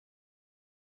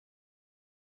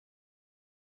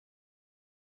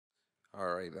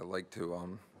All right, I'd like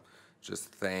to just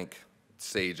thank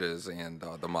SAGES and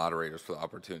the moderators for the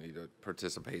opportunity to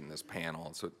participate in this panel.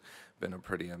 It's been a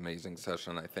pretty amazing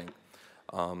session, I think.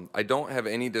 I don't have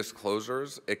any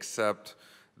disclosures except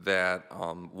that,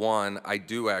 one, I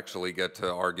do actually get to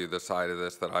argue the side of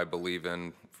this that I believe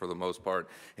in for the most part,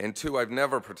 and two, I've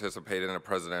never participated in a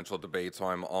presidential debate, so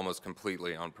I'm almost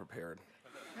completely unprepared.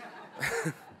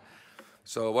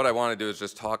 So what I want to do is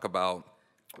just talk about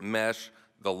mesh,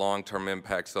 the long-term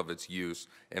impacts of its use,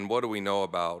 and what do we know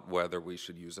about whether we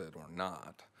should use it or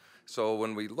not. So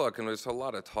when we look, and there's a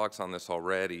lot of talks on this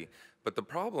already, but the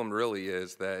problem really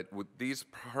is that these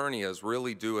hernias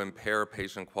really do impair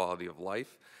patient quality of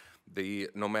life.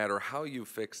 No matter how you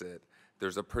fix it,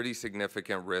 there's a pretty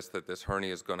significant risk that this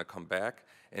hernia is going to come back,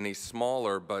 and a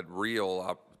smaller but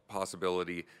real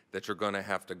possibility that you're going to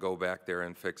have to go back there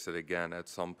and fix it again at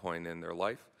some point in their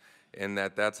life, and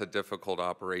that's a difficult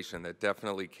operation that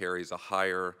definitely carries a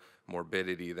higher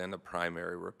morbidity than the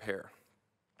primary repair.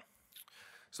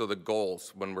 So the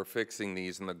goals when we're fixing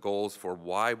these and the goals for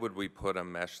why would we put a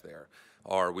mesh there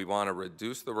are we want to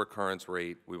reduce the recurrence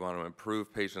rate, we want to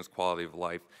improve patients' quality of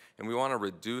life, and we want to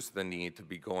reduce the need to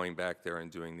be going back there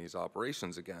and doing these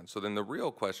operations again. So then the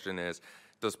real question is,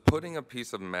 does putting a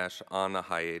piece of mesh on the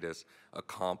hiatus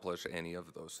accomplish any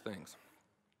of those things?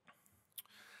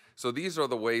 So these are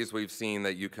the ways we've seen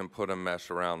that you can put a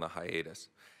mesh around the hiatus.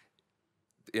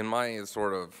 In my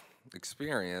sort of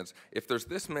experience, if there's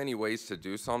this many ways to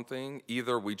do something,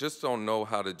 either we just don't know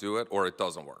how to do it or it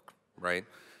doesn't work, right?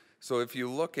 So if you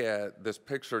look at this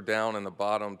picture down in the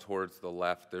bottom towards the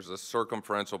left, there's a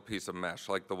circumferential piece of mesh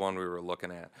like the one we were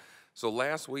looking at. So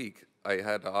last week, I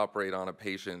had to operate on a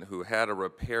patient who had a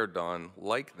repair done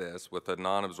like this with a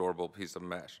non-absorbable piece of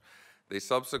mesh. They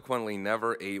subsequently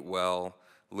never ate well,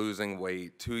 losing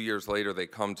weight. 2 years later, they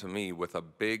come to me with a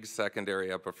big secondary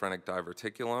epiphrenic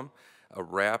diverticulum, a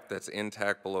wrap that's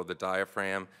intact below the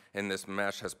diaphragm, and this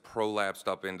mesh has prolapsed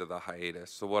up into the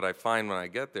hiatus. So what I find when I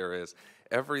get there is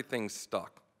everything's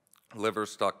stuck. Liver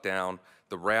stuck down,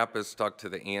 the wrap is stuck to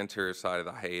the anterior side of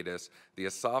the hiatus, the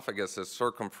esophagus is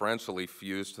circumferentially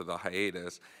fused to the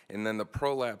hiatus, and then the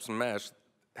prolapsed mesh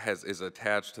is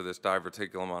attached to this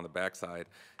diverticulum on the backside,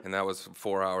 and that was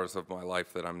 4 hours of my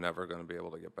life that I'm never going to be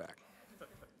able to get back.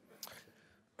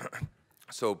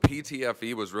 So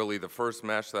PTFE was really the first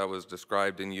mesh that was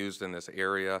described and used in this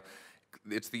area.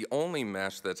 It's the only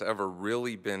mesh that's ever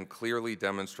really been clearly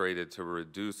demonstrated to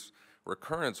reduce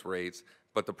recurrence rates,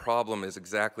 but the problem is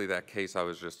exactly that case I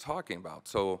was just talking about.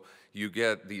 So you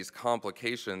get these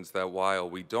complications that while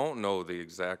we don't know the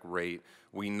exact rate,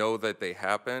 we know that they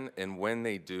happen, and when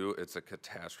they do, it's a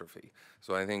catastrophe.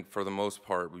 So I think for the most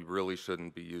part, we really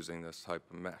shouldn't be using this type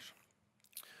of mesh.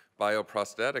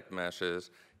 Bioprosthetic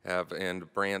meshes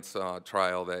and Brandt's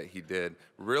trial that he did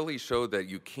really showed that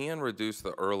you can reduce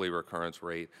the early recurrence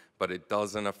rate, but it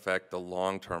doesn't affect the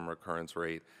long-term recurrence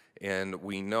rate. And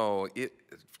we know it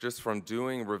just from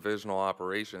doing revisional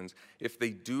operations, if they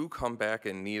do come back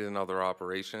and need another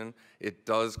operation, it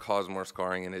does cause more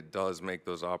scarring and it does make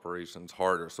those operations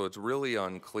harder. So it's really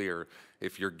unclear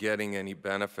if you're getting any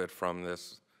benefit from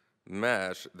this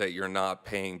mesh that you're not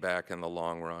paying back in the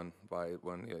long run by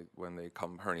when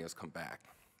hernias come back.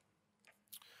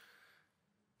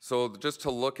 So just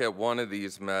to look at one of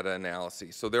these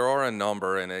meta-analyses. So there are a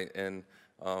number, and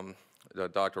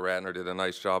Dr. Ratner did a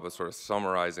nice job of sort of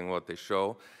summarizing what they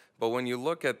show. But when you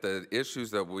look at the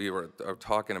issues that we were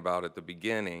talking about at the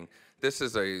beginning, this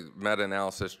is a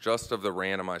meta-analysis just of the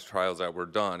randomized trials that were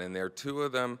done. And there are two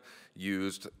of them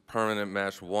used permanent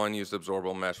mesh, one used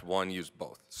absorbable mesh, one used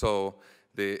both. So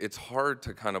it's hard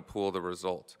to kind of pool the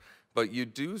results. But you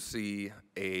do see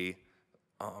a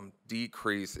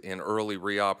decrease in early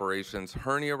reoperations.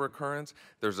 Hernia recurrence,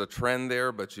 there's a trend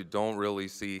there, but you don't really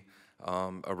see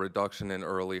a reduction in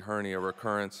early hernia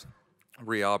recurrence.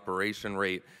 Reoperation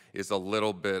rate is a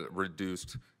little bit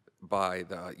reduced by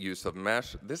the use of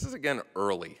mesh. This is, again,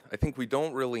 early. I think we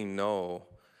don't really know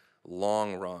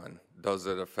long run, does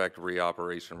it affect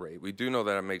reoperation rate? We do know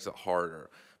that it makes it harder,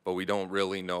 but we don't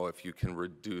really know if you can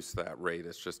reduce that rate.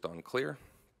 It's just unclear.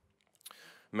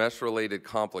 Mesh-related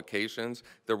complications,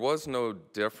 there was no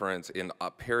difference in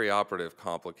perioperative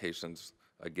complications,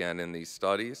 again, in these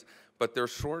studies, but they're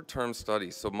short-term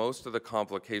studies, so most of the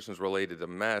complications related to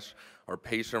mesh are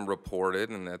patient-reported,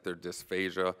 and that they're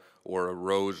dysphagia or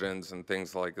erosions and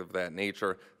things like of that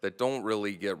nature that don't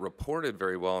really get reported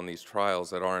very well in these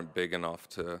trials that aren't big enough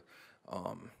to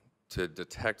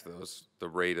detect the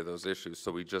rate of those issues.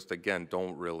 So we just, again,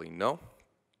 don't really know.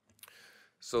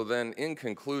 So then, in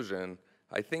conclusion,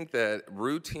 I think that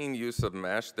routine use of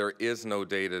mesh, there is no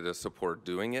data to support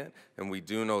doing it, and we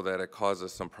do know that it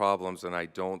causes some problems, and I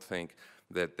don't think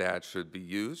that that should be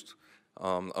used.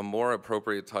 A more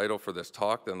appropriate title for this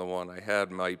talk than the one I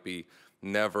had might be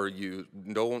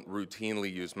don't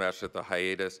routinely use mesh at the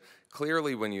hiatus.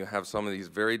 Clearly, when you have some of these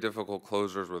very difficult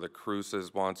closures where the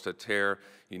crucis wants to tear,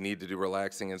 you need to do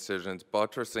relaxing incisions.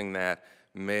 Buttressing that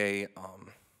may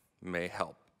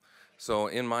help. So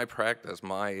in my practice,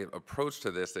 my approach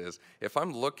to this is, if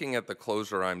I'm looking at the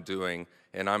closure I'm doing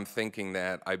and I'm thinking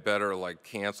that I better like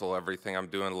cancel everything I'm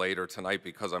doing later tonight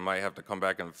because I might have to come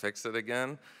back and fix it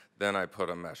again, then I put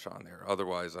a mesh on there.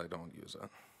 Otherwise, I don't use it.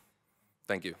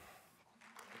 Thank you.